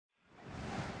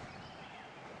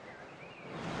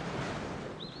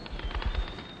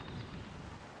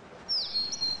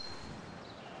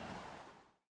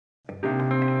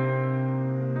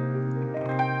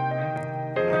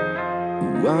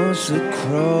once a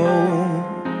crow,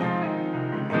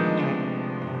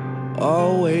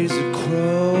 always a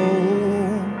crow.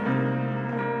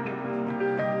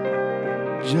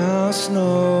 Jon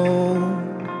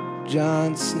Snow,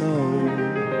 Jon Snow,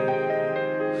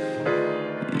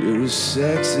 you're a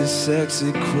sexy,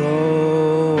 sexy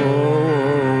crow.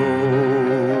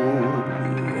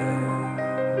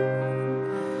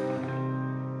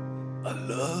 I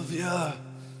love ya.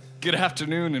 Good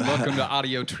afternoon and welcome to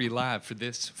Audiotree Live for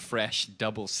this fresh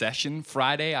double session,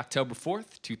 Friday, October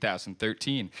 4th,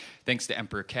 2013. Thanks to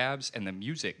Emperor Cabs and the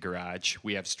Music Garage.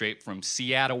 We have straight from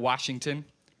Seattle, Washington,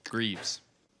 Grieves.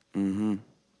 Mm-hmm.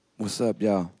 What's up,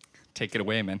 y'all? Take it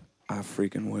away, man. I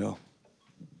freaking will.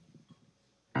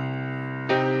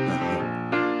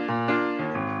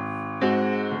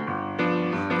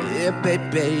 Yeah,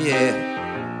 baby, yeah.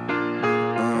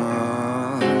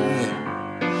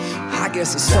 I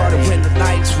guess it started when the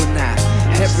lights went out.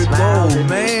 Every bowl,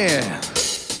 man.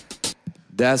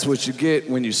 That's what you get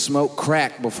when you smoke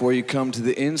crack before you come to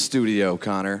the in-studio,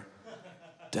 Connor.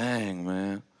 Dang,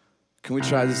 man. Can we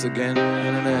try this again,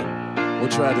 Internet? We'll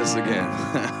try this again.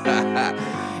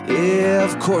 Yeah,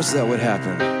 of course that would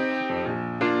happen.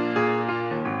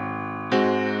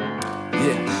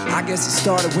 Yeah, I guess it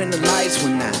started when the lights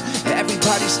went out.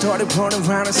 Everybody started running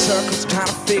around in circles, trying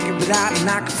to figure it out, and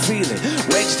I could feel it.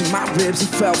 Wedged in my ribs, it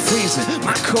felt freezing.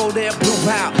 My cold air blew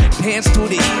out, danced through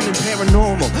the evening,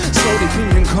 paranormal. Slowly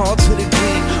being called to the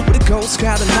dream, with a ghost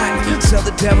sky the night. Sell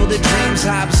the devil the dreams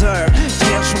I observed.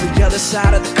 Dance from the other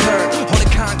side of the curb, on the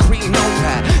concrete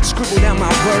notepad. Scribble down my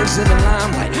words in the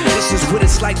limelight. This is what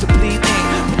it's like to bleed ink.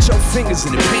 Put your fingers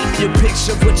in it, paint your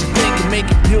picture of what you think, and make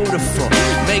it beautiful.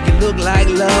 Make it look like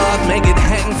love, make it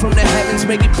hang from the heavens,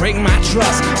 make it break my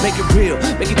trust, make it real,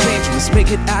 make it dangerous, make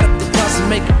it out of the dust, and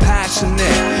make it passionate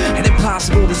and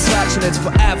impossible to touch, and it's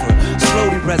forever,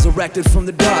 slowly resurrected from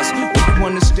the dust. What you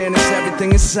understand is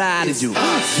everything inside of you. You're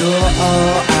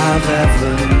all I've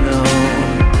ever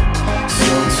known.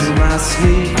 So to my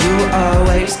sleep, you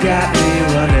always got me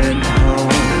running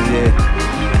home. Yeah.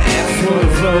 And full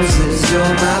of roses,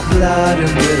 you're my blood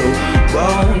and little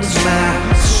bones,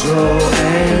 my soul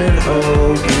and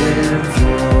open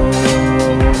throne.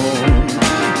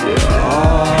 You're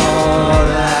all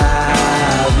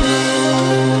I've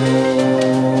known.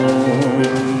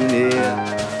 Yeah.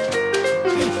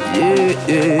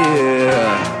 Yeah.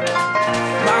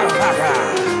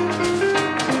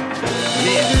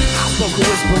 I spoke a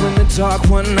whisper in the dark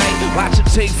one night. Watch it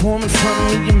take form in front of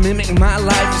me. You mimic my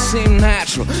life, it seemed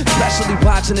natural. Especially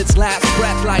watching its last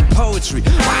breath like poetry.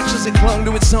 Watch as it clung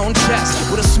to its own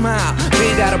chest with a smile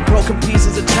made out of broken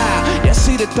pieces of tile. Yeah,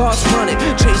 see the thoughts running,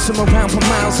 chase them around for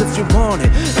miles if you want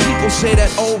it. People say that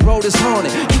old road is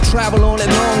haunted. You travel on it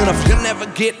long enough, you'll never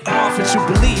get off it. You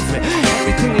believe it.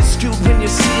 Everything is skewed when you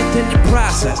see it, then you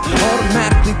process.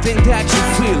 Automatically think that you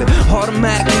feel it.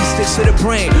 Automatically sticks to the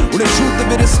brain. When the truth of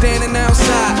it is standing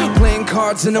outside, playing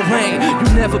cards in the rain. You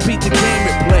never beat the game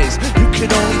it plays. You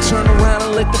could only turn around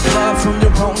and lick the blood from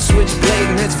your own switchblade,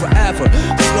 and it's forever,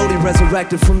 slowly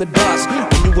resurrected from the dust.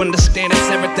 When you understand it's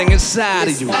everything inside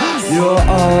of you. You're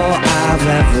all I've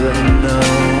ever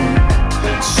known.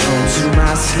 So to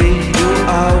my sleep, you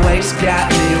always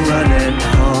got me running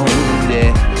home.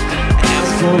 Yeah. And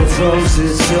full of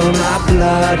roses, you're my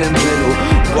blood and little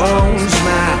bones,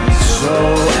 my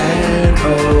soul and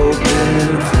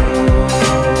open throne.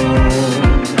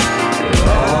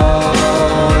 All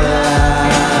I've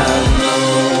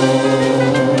known.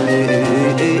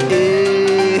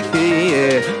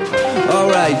 Yeah. All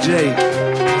right, Jay.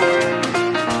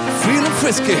 Feeling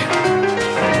frisky.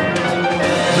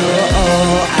 You're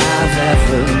all I've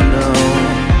ever known.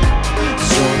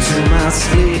 So to my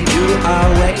sleep, you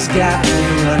always got me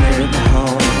running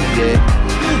home. Yeah.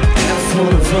 Full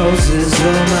of roses,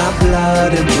 you're my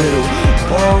blood and little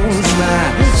bones, my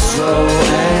soul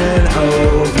and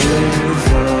open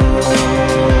throne.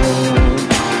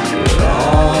 You're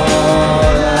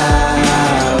all I've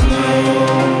known.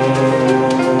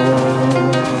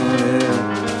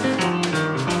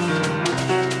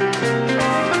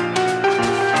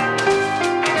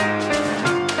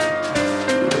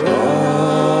 You're all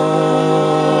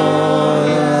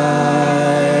I've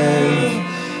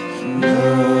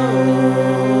known.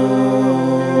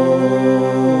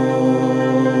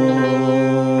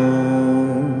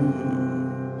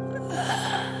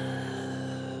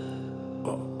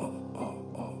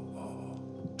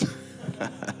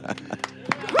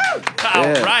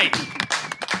 All right.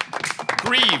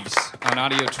 Grieves on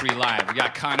Audiotree Live. We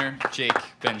got Connor, Jake,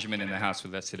 Benjamin in the house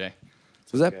with us today.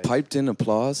 Was that piped in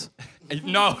applause?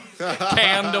 No,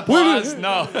 canned applause.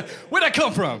 No, where'd that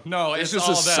come from? No, There's it's just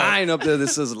all a that. sign up there that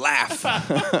says laugh.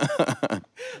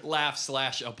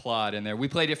 Laugh/applaud in there. We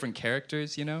play different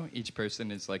characters, you know. Each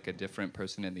person is like a different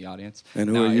person in the audience. And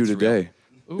who No, are you it's today?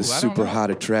 real. Ooh, The I don't super know.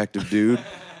 hot, attractive dude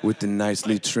with the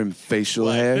nicely trimmed facial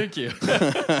hair. Thank you.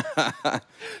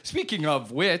 Speaking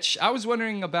of which, I was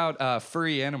wondering about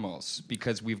furry animals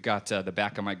because we've got the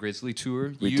Back of My Grizzly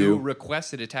tour. We you do.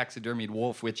 requested a taxidermied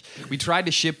wolf, which we tried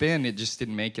to ship in. It just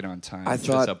didn't make it on time. I which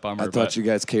was a thought bummer, I but thought you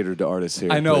guys catered to artists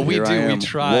here. I know, but we here do. I We am,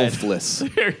 tried.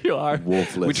 wolfless. There you are.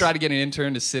 Wolfless. We tried to get an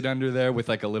intern to sit under there with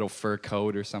like a little fur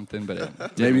coat or something, but it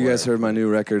didn't Maybe you guys work. heard my new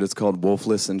record. It's called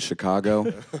Wolfless in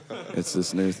Chicago. It's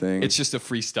this new thing. It's just a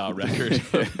freestyle record.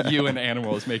 You and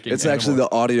animals making. It's actually the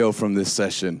audio from this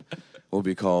session will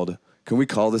be called. Can we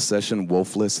call this session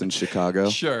Wolfless in Chicago?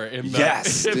 Sure. In the,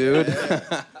 Yes, dude.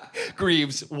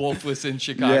 Grieves, Wolfless in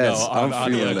Chicago Yes, on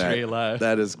I'm feeling Audiotree that.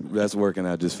 Live. That's working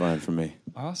out just fine for me.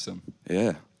 Awesome.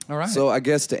 Yeah. All right. So I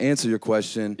guess to answer your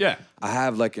question, Yeah. I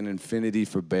have like an infinity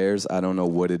for bears. I don't know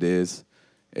what it is.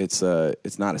 It's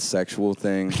not a sexual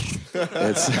thing.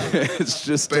 it's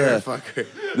just Bear fucker.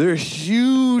 they're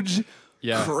huge,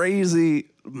 Yeah. crazy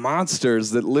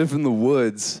monsters that live in the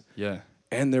woods, Yeah.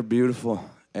 and they're beautiful.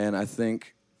 And I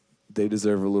think they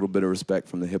deserve a little bit of respect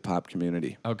from the hip hop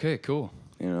community. Okay, cool.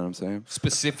 You know what I'm saying?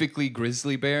 Specifically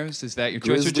grizzly bears? Is that your choice?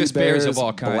 Or Grizzly just bears of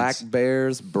all kinds? black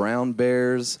bears, brown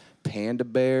bears, panda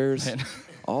bears,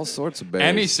 all sorts of bears.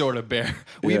 Any sort of bear.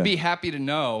 We'd Yeah. be happy to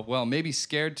know, well, maybe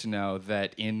scared to know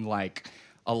that in like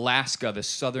Alaska, the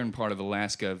southern part of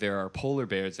Alaska, there are polar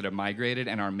bears that have migrated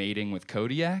and are mating with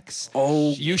Kodiaks.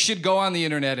 Oh. You should go on the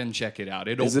internet and check it out.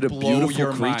 It'll Is it a blow beautiful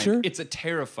your creature? mind. It's a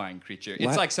terrifying creature. It's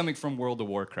What? like something from World of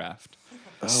Warcraft.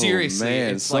 Oh, Seriously,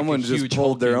 man, it's someone like a just huge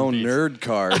pulled their own hulking nerd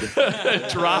card. beast.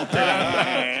 Drop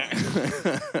it.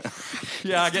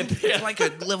 Yeah, I get the, It's like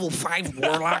a level 5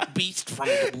 warlock beast from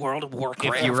the World of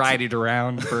Warcraft. if you ride it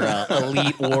around for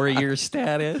elite warrior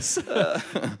status.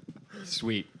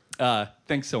 Sweet.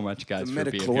 Thanks so much, guys, The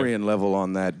for being here. metachlorian level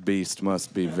on that beast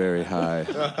must be very high.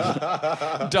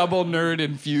 Double nerd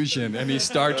infusion. Any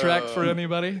Star Trek for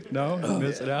anybody? No?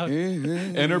 Miss it out?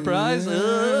 Enterprise?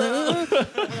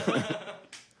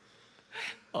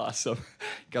 Awesome.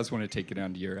 You guys want to take it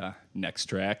on to your next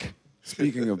track?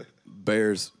 Speaking of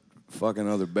bears, fucking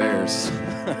other bears.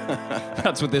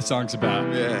 That's what this song's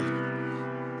about. Yeah.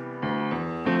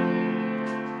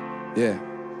 Yeah.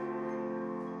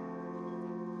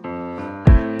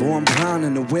 Born blind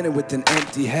in the winter with an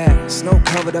empty head. Snow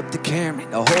covered up the camera,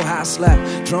 the whole house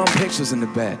slept. Drawing pictures in the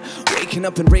bed. Waking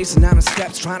up and racing down the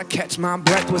steps, trying to catch my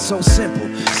breath was so simple.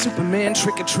 Superman,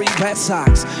 trick-or-treat, wet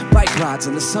socks. Bike rides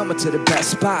in the summer to the best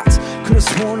spots. Could've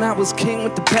sworn I was king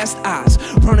with the best eyes.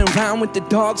 Running around with the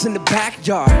dogs in the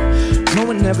backyard.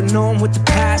 Knowing, never knowing what the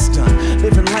past done.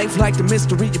 Living life like the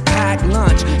mystery you packed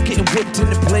lunch. Getting whipped in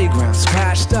the playground,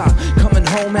 scratched up. Coming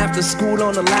home after school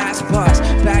on the last bus.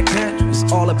 Back then, it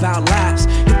was all about laughs.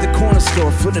 Hit the corner store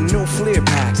for the new Fleer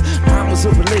packs. Mine was a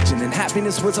religion and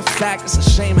happiness was a fact. It's a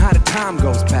shame how the time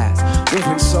goes past.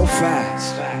 Moving so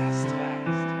fast.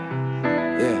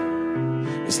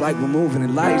 Yeah. It's like we're moving at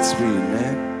light speed,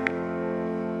 man.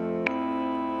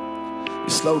 You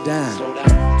slow down. You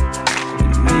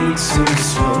need to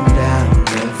slow down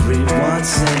every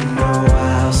once in a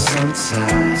while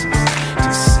sometimes.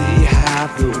 To see how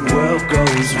the world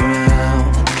goes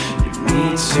round.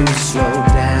 Need to slow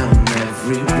down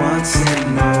every once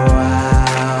in a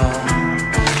while.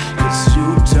 'Cause you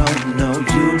don't know,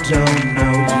 you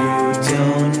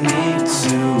don't need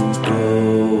to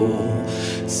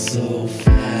go so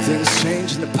fast. Things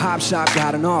changed in the pop shop,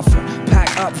 got an offer.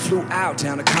 Packed up, flew out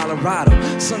down to Colorado.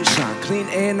 Sunshine, clean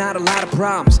air, not a lot of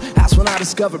problems. That's when I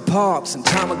discovered parks and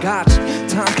Tamagotchi.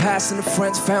 Time passing, the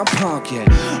friends found punk, yeah.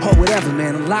 Oh, whatever,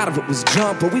 man, a lot of it was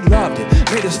junk, but we loved it.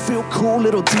 Made us feel cool,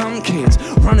 little dumb kids.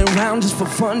 Running around just for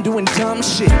fun, doing dumb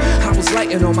shit. I was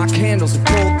lighting all my candles at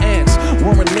both ends.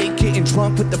 Warm late, getting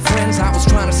drunk with the friends. I was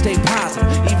trying to stay positive,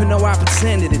 even though I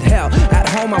pretended it hell. At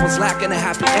home, I was lacking a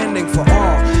happy ending for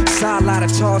all. Side light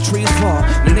of tall trees fall.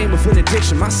 In the name of an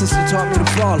addiction, my sister taught me to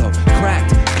follow.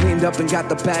 Cracked, cleaned up and got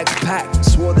the bags packed.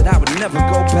 Swore that I would never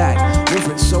go back.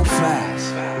 Moving so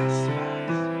fast.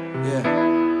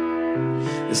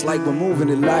 Yeah. It's like we're moving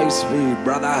at light speed,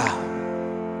 brother.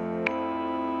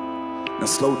 Now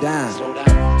slow down.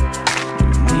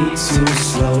 You need to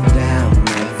slow down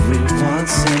every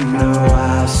once in a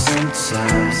while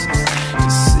sometimes. To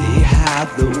see how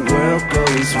the world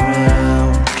goes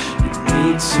round. You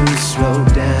need to slow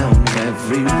down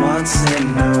every once in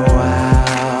a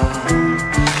while.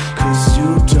 'Cause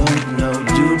you don't know,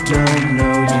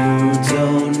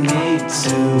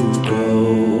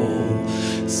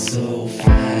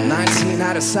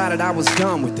 was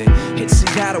done with it. Hit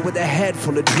Seattle with a head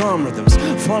full of drum rhythms.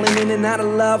 Falling in and out of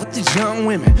love with these young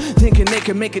women, thinking they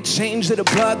could make a change to the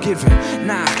blood giving.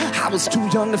 Nah, I was too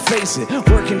young to face it.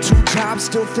 Working 2 jobs,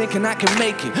 still thinking I can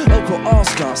make it. Local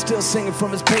all-star, still singing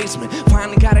from his basement.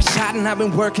 Finally got a shot and I've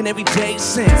been working every day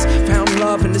since. Found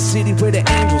love in the city where the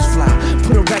angels fly.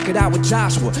 Put a record out with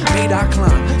Joshua, made our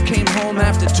climb. Came home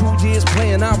after 2 years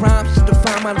playing our rhymes just to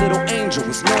find my little angel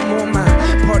was no more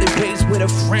mine. Party base with a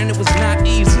friend, it was not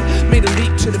easy. Made a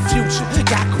leap to the future,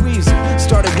 got queasy.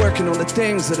 Started working on the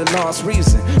things that had lost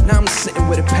reason. Now I'm sitting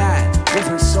with a pad,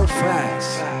 moving so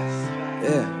fast.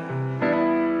 Yeah.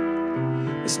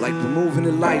 It's like we're moving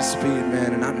at light speed,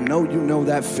 man, and I know you know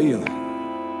that feeling.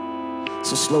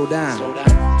 So slow down. You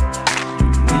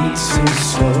need to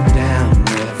slow down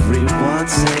every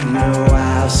once in a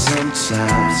while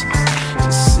sometimes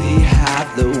to see how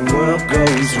the world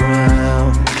goes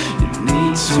round. You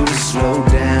need to slow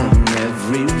down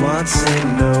every once in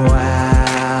a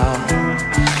while,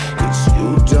 'cause you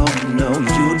don't know,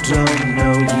 you don't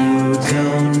know, you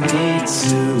don't need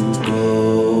to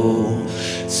go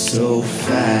so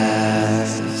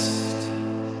fast.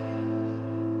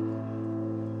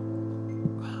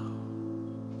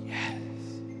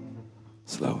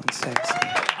 Slow and sexy.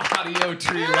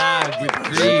 Audiotree Live with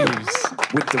Grieves.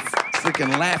 With the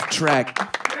freaking laugh track.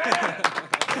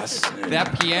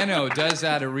 That piano does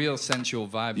add a real sensual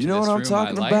vibe to You know this what I'm room.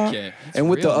 talking I like about? it. It's And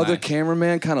with the real other nice.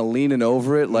 cameraman kind of leaning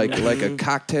over it like a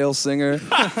cocktail singer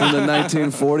from the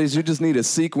 1940s. You just need a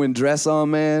sequin dress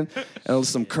on, man, and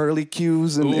some curly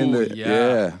cues in Ooh, the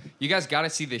yeah. You guys got to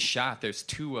see this shot. There's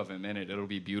 2 of them in it. It'll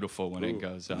be beautiful when it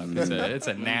goes up. It's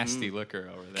a nasty looker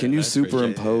over there. Can you that's for sure.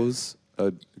 superimpose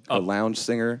a lounge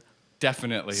singer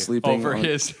Definitely sleeping over on,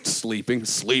 his sleeping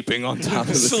on top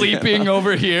of the sleeping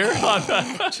over here?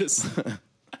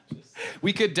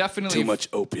 We could definitely Too much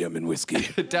opium and whiskey.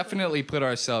 definitely put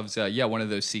ourselves one of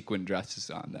those sequin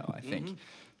dresses on though. I think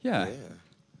yeah.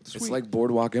 It's like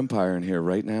Boardwalk Empire in here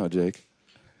right now, Jake.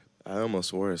 I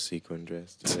almost wore a sequin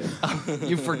dress today.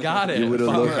 You forgot it. You would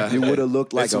have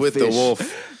looked like It's a with fish. the wolf.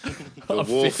 The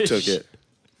wolf fish. took it.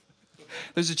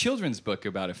 There's a children's book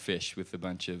about a fish with a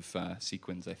bunch of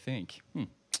sequins, I think.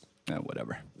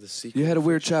 Whatever. The sequin. You had a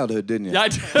weird childhood, didn't you? Yeah,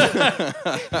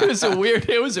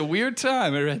 it was a weird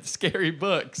time. I read scary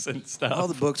books and stuff. All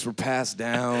the books were passed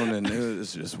down, and it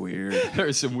was just weird. There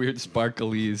are some weird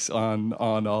sparklies on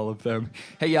all of them.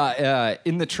 Hey,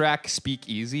 in the track "Speak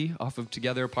Easy" off of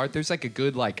 "Together Apart," there's like a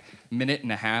good minute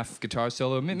and a half guitar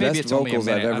solo. Maybe Best it's only a vocals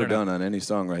minute. I've I ever don't know. done on any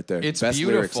song right there. It's Best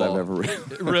lyrics beautiful. I've ever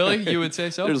written. Really, you would say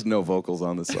so? There's no vocals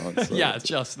on the song. So Yeah,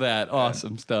 just that.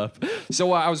 Awesome stuff.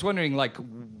 So I was wondering,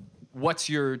 what's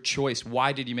your choice?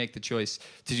 Why did you make the choice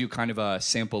to do kind of a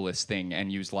sample-less thing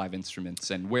and use live instruments?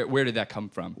 And where did that come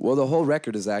from? Well, the whole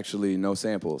record is actually no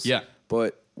samples. Yeah.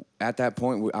 But at that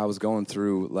point, I was going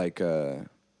through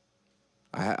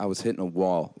I was hitting a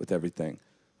wall with everything,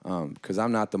 because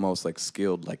I'm not the most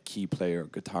skilled key player, or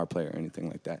guitar player, or anything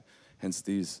like that. Hence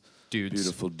these Dudes.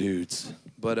 beautiful dudes.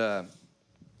 But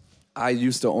I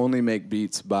used to only make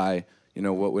beats by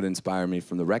what would inspire me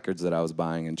from the records that I was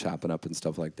buying and chopping up and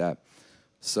stuff like that.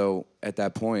 So at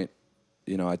that point,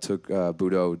 I took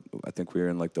Budo. I think we were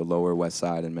in the Lower West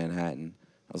Side in Manhattan.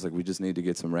 I was like, we just need to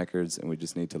get some records and we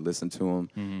just need to listen to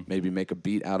them, maybe make a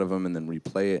beat out of them and then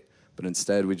replay it. But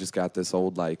instead, we just got this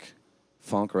old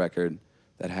funk record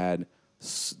that had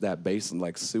that bass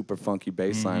and super funky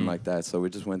bass line like that. So we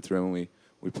just went through and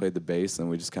we played the bass and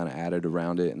we just kind of added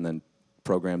around it and then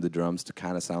programmed the drums to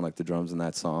kind of sound like the drums in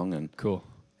that song, and Cool.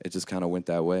 it just kind of went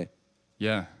that way.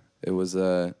 Yeah. It was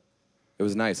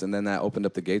nice, and then that opened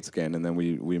up the gates again, and then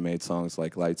we made songs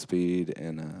like Lightspeed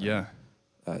and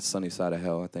Sunny Side of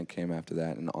Hell, I think, came after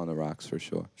that, and On the Rocks for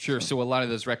sure. Sure. So a lot of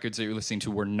those records that you're listening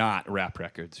to were not rap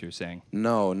records, you're saying?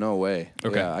 No way.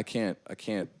 Okay. Yeah,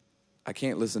 I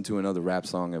can't listen to another rap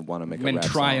song and want to make a And rap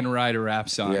try song. and write a rap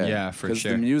song. Yeah, for sure. Because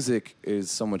the music is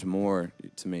so much more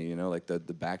to me,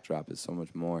 the backdrop is so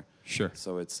much more. Sure.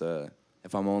 So it's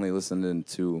if I'm only listening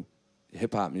to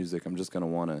hip hop music, I'm just gonna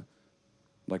want to,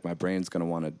 my brain's gonna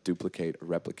want to duplicate or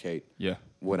replicate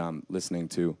what I'm listening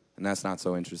to, and that's not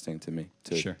so interesting to me.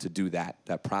 To do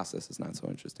that process is not so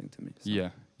interesting to me. So.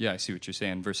 Yeah, I see what you're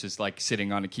saying. Versus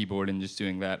sitting on a keyboard and just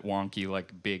doing that wonky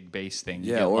big bass thing.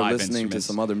 You Yeah, get or live listening to instruments.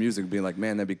 some other music, being like,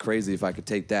 man, that'd be crazy if I could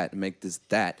take that and make this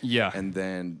that. Yeah. And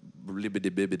then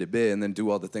and then do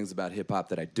all the things about hip hop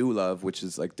that I do love, which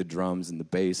is the drums and the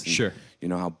bass. And, Sure.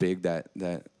 How big that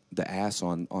the ass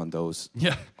on those.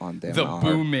 Yeah. On them. The are.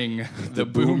 booming The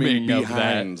booming of that.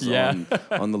 behinds Yeah.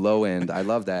 on the low end. I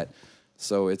love that.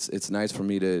 So it's nice for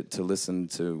me to listen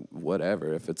to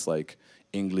whatever. If it's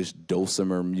English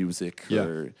dulcimer music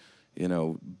or, you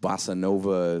know, bossa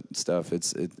nova stuff.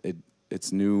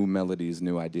 It's new melodies,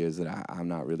 new ideas that I'm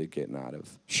not really getting out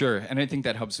of. Sure, and I think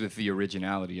that helps with the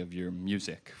originality of your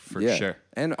music, for sure.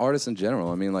 And artists in general.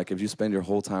 I mean, like, if you spend your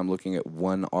whole time looking at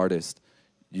one artist,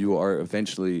 you are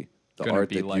eventually the Gonna art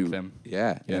be that like you... them.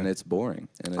 Yeah, and it's boring.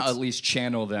 And it's, At least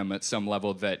channel them at some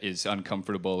level that is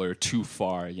uncomfortable or too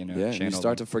far, you know. yeah, you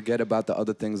start to forget about the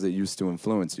other things that used to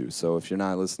influence you. So if you're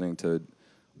not listening to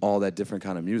all that different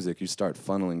kind of music, you start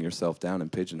funneling yourself down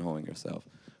and pigeonholing yourself.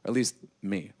 Or at least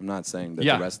me. I'm not saying that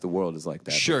the rest of the world is like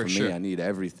that. Sure, but for me, I need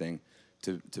everything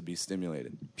to be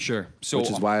stimulated. Sure. So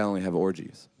which is why I only have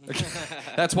orgies.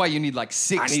 That's why you need like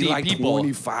 60 I need like people.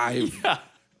 25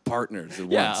 partners at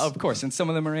once. Yeah, of course. And some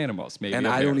of them are animals, maybe. And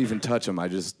I don't even touch them. I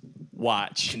just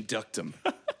watch. Conduct them.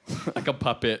 Like a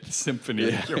puppet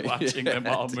symphony. You're watching them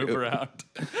all move around.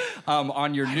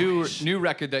 On your new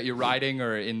record that you're writing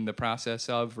or in the process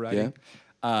of writing,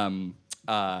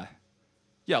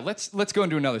 let's go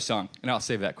into another song, and I'll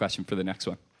save that question for the next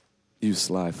one. You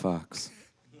sly fox.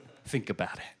 Think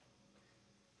about it.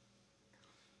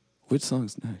 Which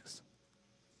song's next?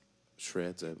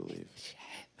 Shreds, I believe.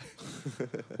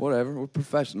 Whatever, we're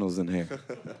professionals in here.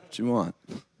 What you want?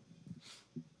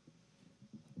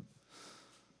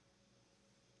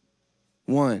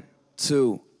 One,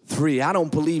 two, three. I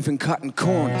don't believe in cutting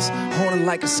corners, holding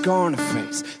like a scar on the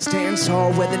face. Stand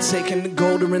tall, whether taking the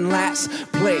gold or in last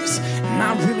place.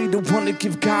 Not really the one to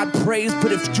give God praise,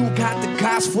 but if you got the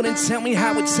gospel, then tell me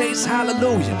how it tastes.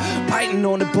 Hallelujah. Biting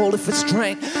on the boulder for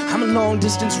strength. I'm a long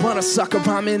distance runner, sucker.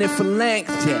 I'm in it for length.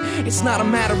 Yeah, it's not a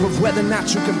matter of whether or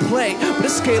not you can play, but a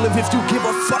scale of if you give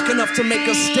a fuck enough to make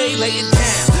us stay. Lay it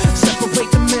down.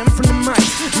 Separate the men from the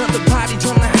mice. Another body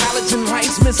on the halogen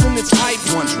lights, missing its hype.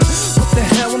 Wondering what the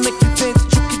hell will make you think that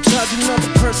you can judge another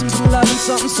person for loving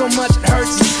something so much it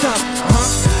hurts his stomach.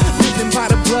 Living by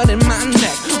the blood in my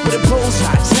neck, with a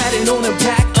bullseye tatted on the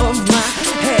back of my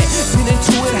head. Didn't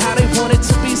do it how they wanted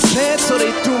to be said, so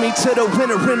they threw me to the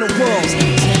winner in the walls.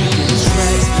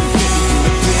 Shreds,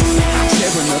 I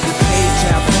tear another page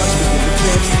out, punch me in the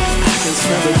ribs. I can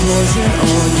smell the poison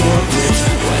on your lips.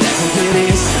 Whatever it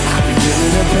is, I'll be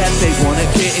willing to bet they wanna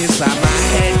get inside my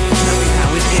head. Tell me how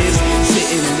it is,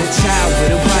 sitting in a child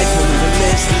with a rifle in the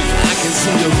lips. I can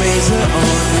see the razor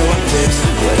on your lips.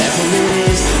 Whatever it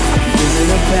is, I'll be willing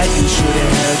to bet you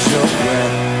should've held your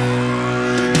breath.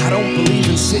 I don't believe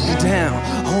in sitting down,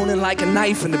 holding like a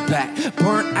knife in the back,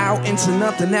 burnt out into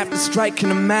nothing after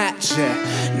striking a match,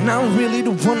 yeah. And I'm really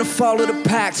the one to follow the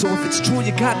pack, so if it's true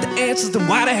you got the answers, then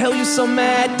why the hell you so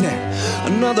mad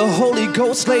then? Another Holy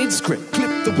Ghost laid script, clip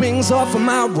the wings off of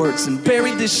my words and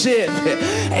bury this shit, yeah.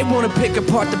 They wanna pick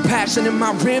apart the passion in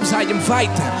my ribs, I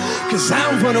invite them, cause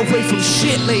I don't run away from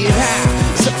shit, lay it out.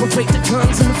 Separate the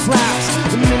guns and the flowers,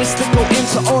 the minutes that go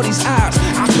into all these hours.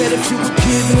 I bet if you were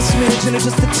given a smidgen of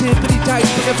just the tip of the dice,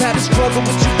 would have had a struggle,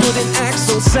 but you couldn't act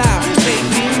so sour.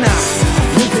 Maybe not,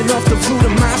 living off the fruit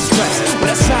of my stress, but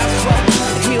that size fuck,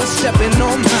 heels stepping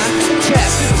on my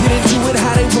chest. Didn't do it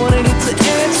how they wanted it to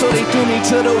end, so they threw me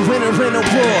to the winner in the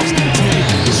wars. Take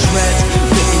me to shreds,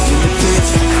 fit me in the pits.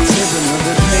 I tear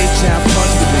another page out,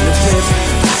 punch me in the ribs.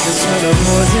 I can smell the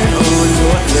poison on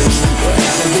your lips.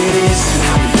 Whatever it is,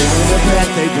 I'll be willing to bet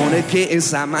they wanna get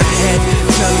inside my head.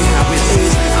 Tell me how it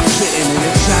is, I'm sitting in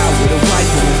a child with a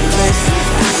rifle in the lips.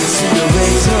 I can see the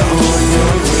razor on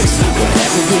your lips.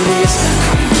 Whatever it is,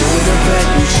 I'll be willing to bet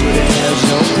you should've held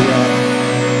your breath.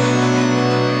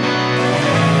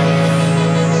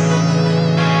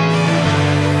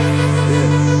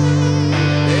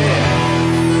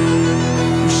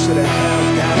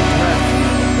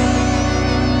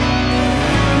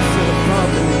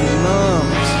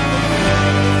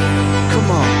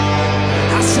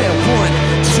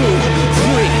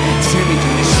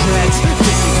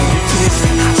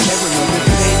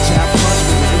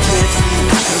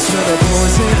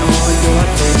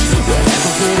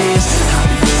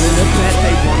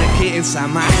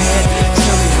 Inside my head,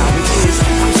 tell me how it is.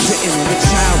 I'm sitting in a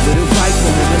child with a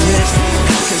rifle in the lips.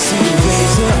 I can see the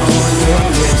razor on your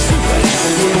lips.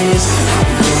 Whatever it is, I'll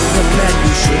be willing to bet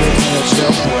you should've held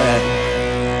your breath.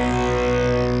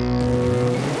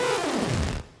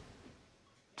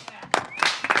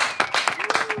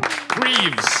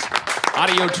 Grieves,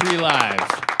 Audiotree Live.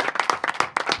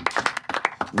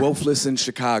 Wolfless in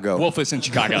Chicago. Wolfless in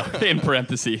Chicago, in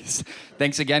parentheses.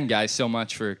 Thanks again, guys, so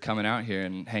much for coming out here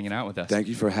and hanging out with us. Thank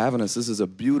you for having us. This is a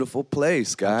beautiful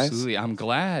place, guys. Absolutely. I'm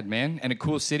glad, man. And a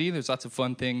cool city. There's lots of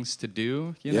fun things to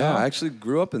do. You know? I actually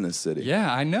grew up in this city.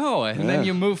 Yeah, I know. And then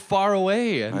you moved far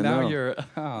away, and now know. you're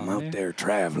I'm out there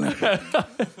traveling.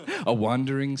 a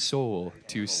wandering soul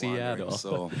to Seattle.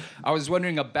 soul. I was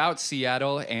wondering about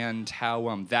Seattle and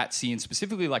how that scene,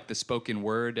 specifically like the spoken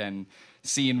word and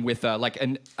scene with like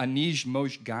Anish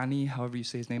Mojgani, however you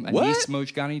say his name. What? Anish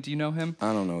Mojgani, do you know him?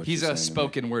 I don't know what He's you're a saying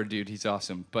spoken word dude. He's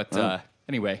awesome. But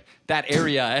anyway, that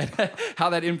area, how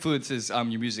that influences your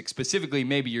music, specifically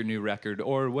maybe your new record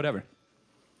or whatever.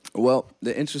 Well,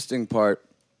 the interesting part,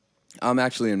 I'm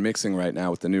actually in mixing right now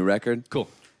with the new record. Cool.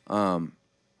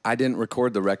 I didn't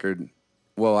record the record.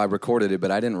 Well, I recorded it,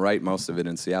 but I didn't write most of it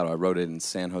in Seattle. I wrote it in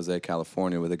San Jose,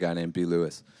 California with a guy named B.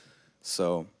 Lewis.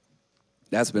 So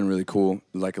that's been really cool,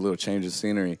 like a little change of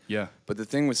scenery. Yeah. But the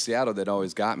thing with Seattle that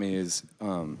always got me is,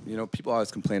 people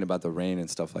always complain about the rain and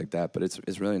stuff like that, but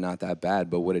it's really not that bad.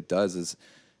 But what it does is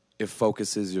it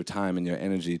focuses your time and your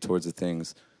energy towards the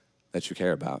things that you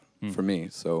care about, for me.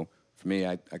 So for me,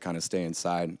 I kind of stay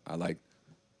inside.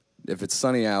 If it's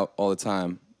sunny out all the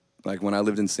time, like when I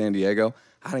lived in San Diego,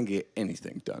 I didn't get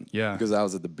anything done. Yeah. Because I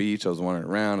was at the beach, I was wandering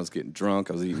around, I was getting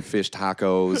drunk, I was eating fish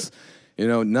tacos.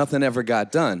 Nothing ever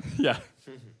got done. Yeah.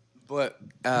 But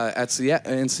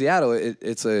in Seattle,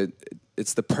 it's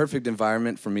the perfect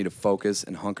environment for me to focus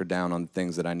and hunker down on the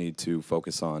things that I need to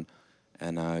focus on,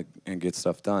 and get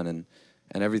stuff done. And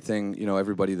everything,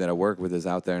 everybody that I work with is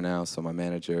out there now. So my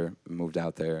manager moved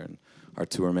out there, and our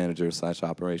tour manager /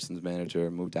 operations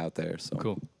manager moved out there. So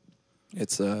Cool.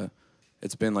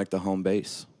 It's been like the home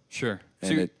base. Sure.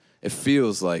 And it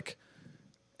feels like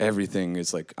everything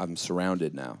is like I'm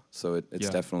surrounded now. So it's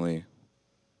definitely.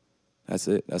 That's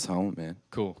it. That's home, man.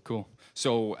 Cool.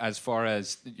 So as far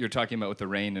as you're talking about with the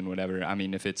rain and whatever, I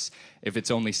mean, if it's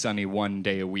only sunny one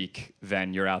day a week,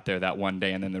 then you're out there that one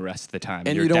day, and then the rest of the time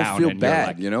and you're you don't down feel and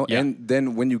bad, you're like, Yeah. And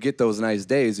then when you get those nice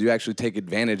days, you actually take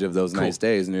advantage of those nice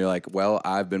days, and you're like, well,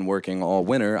 I've been working all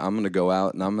winter. I'm gonna go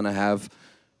out and I'm gonna have,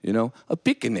 a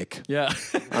picnic. Yeah.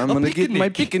 I'm gonna get my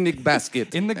picnic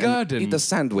basket In the and garden. eat a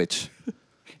sandwich.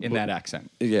 In that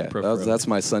accent. Yeah, preferably. that's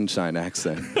my sunshine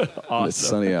accent. When it's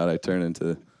sunny out, I turn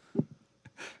into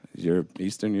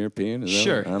Eastern European. Is that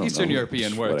Sure. I don't Eastern know.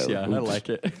 European works, Whatever. yeah. I Oops. like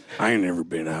it. I ain't never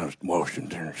been out of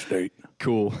Washington State.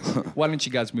 Cool. Why don't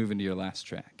you guys move into your last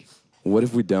track? What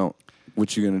if we don't?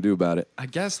 What you gonna do about it? I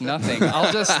guess nothing.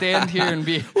 I'll just stand here and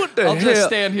be the just hell?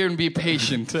 stand here and be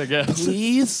patient, I guess.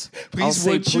 Please? Please, I'll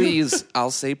say would you? please.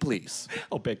 I'll say please.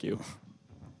 I'll beg you.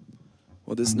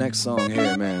 Well, this next song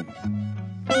here, man,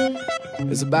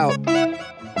 is about.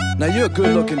 Now, you're a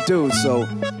good looking dude, so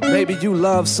maybe you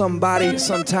love somebody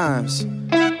sometimes,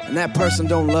 and that person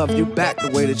don't love you back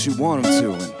the way that you want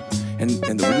them to, and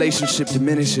the relationship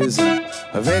diminishes, and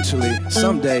eventually,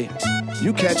 someday,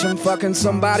 you catch them fucking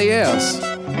somebody else.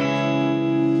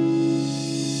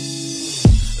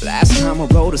 Last time I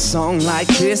wrote a song like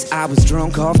this, I was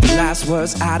drunk off the last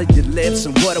words out of your lips.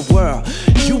 And what a world,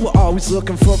 you were always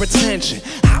looking for attention.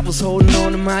 I was holding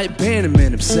on to my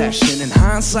abandonment obsession. In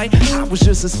hindsight, I was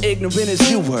just as ignorant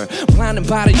as you were, blinded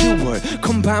by the you word,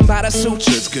 combined by the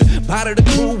sutures. Goodbye to the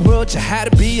cruel world, you had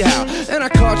to be out. And I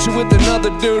caught you with another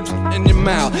dude in your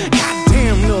mouth.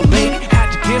 Goddamn, little lady,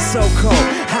 how'd you get so cold?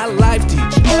 How life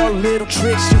teach you all the little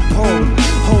tricks you pulled?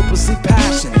 Hopelessly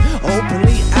passionate,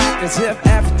 openly act as if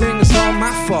everything is all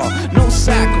my fault. No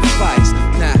sacrifice.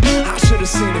 Nah, I should have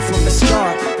seen it from the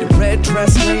start. Your red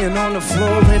dress laying on the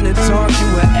floor in the dark. You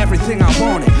were everything I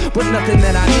wanted, but nothing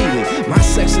that I needed. My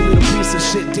sexy little piece of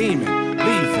shit demon,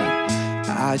 leaving.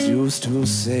 I used to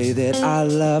say that I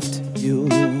loved you.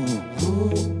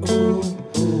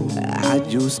 I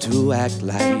used to act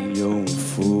like your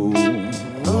fool.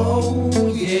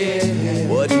 Oh yeah.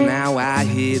 But now I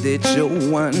hear that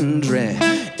you're wondering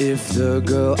if the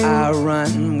girl I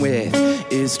run with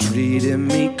is treating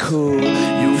me cool.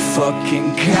 You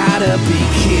fucking gotta be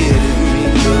kidding me.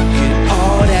 Look at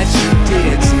all that you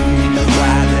did to me.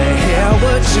 Why the hell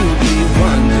would you be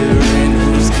wondering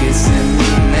who's kissing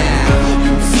me now?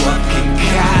 You fucking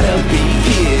gotta be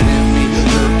kidding me.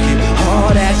 Look at all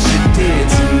that you did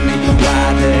to me. Why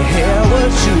the hell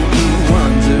would you be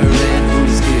wondering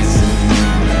who's kissing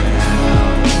me now?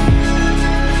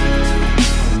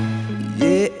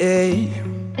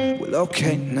 Yeah, well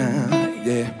okay now,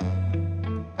 yeah.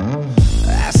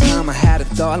 Last time I had a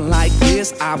thought like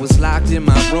this. I was locked in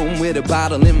my room with a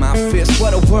bottle in my fist.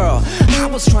 What a world. I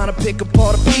was trying to pick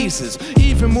apart the pieces.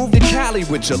 Even moved to Cali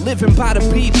with you, living by the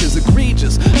beaches.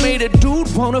 Egregious, made a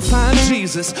dude wanna find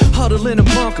Jesus. Huddle in a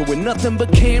bunker with nothing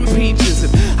but canned peaches.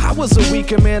 If I was a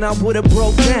weaker man, I would've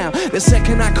broke down the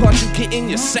second I caught you getting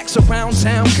your sex around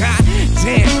town. God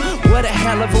damn, what a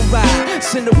hell of a ride.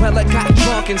 Cinderella got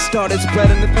drunk and started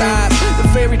spreading the thighs. The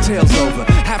fairy tale's over.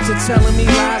 After telling me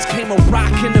lies, came a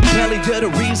rock in the belly. You're the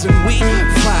reason we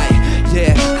fight.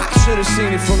 Yeah, I should've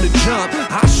seen it from the jump.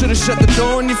 I should've shut the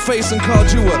door in your face and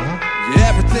called you you're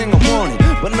everything I wanted,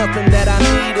 but nothing that I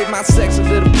needed. My sex a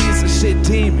little piece of shit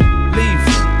demon. Leave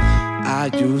it. I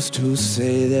used to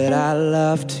say that I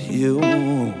loved you.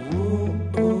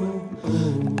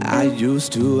 I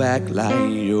used to act like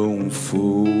you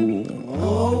fool.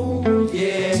 Oh,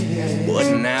 yeah.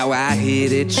 But now I hear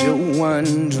that you're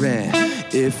wondering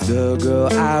if the girl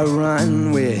I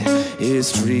run with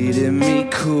is treating me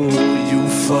cool. You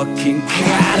fucking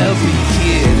gotta be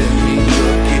kidding me.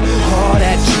 Look at all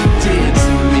that you did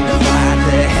to me. Why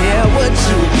the hell would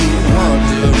you be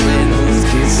wondering who's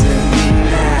kissing me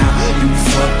now? You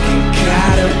fucking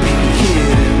gotta be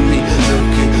kidding me.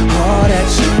 Look at all that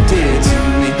you did to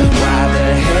me. Why the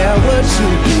hell would you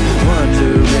be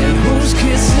wondering who's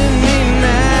kissing me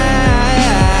now?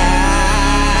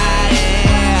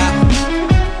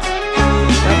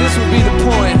 This would be the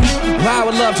point where I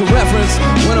would love to reference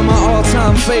one of my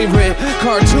all-time favorite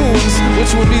cartoons,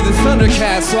 which would be the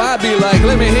Thundercats. So I'd be like,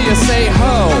 let me hear you say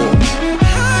ho.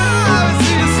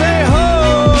 Say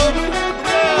ho.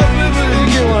 You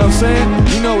get what I'm saying?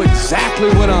 You know exactly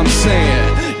what I'm saying.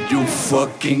 You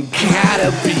fucking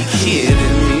gotta be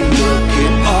kidding me. Look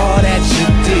at all that you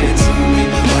did to me.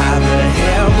 Why the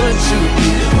hell would you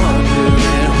be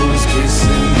wondering who's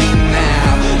kissing me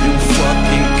now? You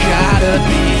fucking gotta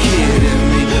be kidding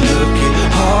me. Look at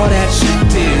all that you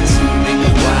did to me.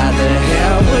 Why the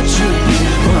hell would you be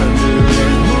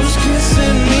wondering who's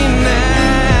kissing me now?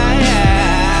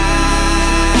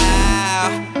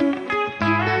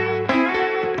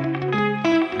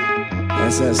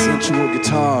 That's that sensual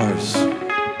guitars.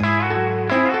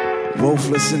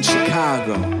 Wolfless in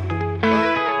Chicago.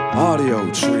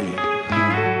 Audiotree.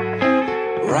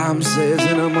 Rhyme says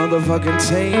in a motherfucking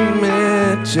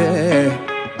tainment, yeah.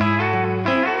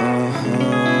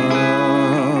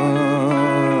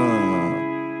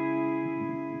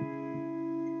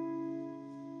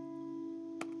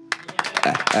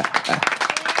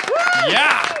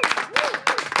 Yeah!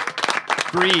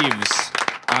 Grieves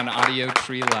on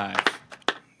Audiotree Live.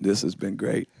 This has been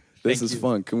great. This Thank is you.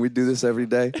 fun. Can we do this every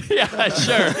day? Yeah,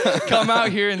 sure. Come out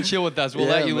here and chill with us. We'll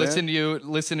Yeah, let you man.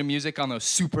 listen to music on those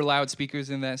super loud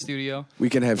speakers in that studio. We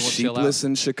can have We'll chill out. sheepless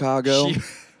in Chicago,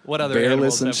 What other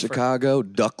animals bearless in have Chicago,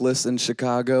 duckless in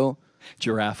Chicago,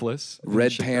 Giraffeless. in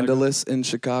red Chicago? pandaless in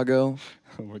Chicago,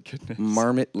 Oh my goodness.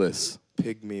 marmotless,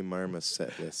 Pygmy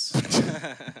marmosetless.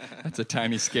 That's a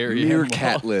tiny, scary animal.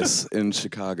 meerkatless in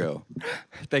Chicago.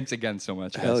 Thanks again so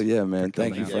much, guys. Hell yeah, man.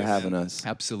 Thank you coming for out. having us.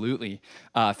 Absolutely.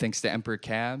 Thanks to Emperor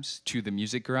Cabs, to the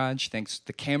Music Garage. Thanks to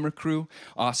the camera crew.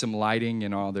 Awesome lighting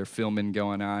and all their filming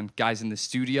going on. Guys in the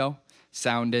studio,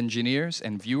 sound engineers,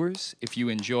 and viewers. If you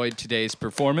enjoyed today's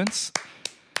performance,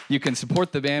 you can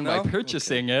support the band by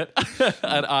purchasing it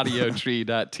at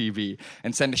audiotree.tv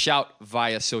and send a shout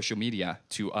via social media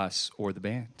to us or the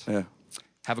band. Yeah.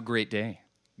 Have a great day.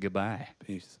 Goodbye.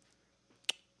 Peace.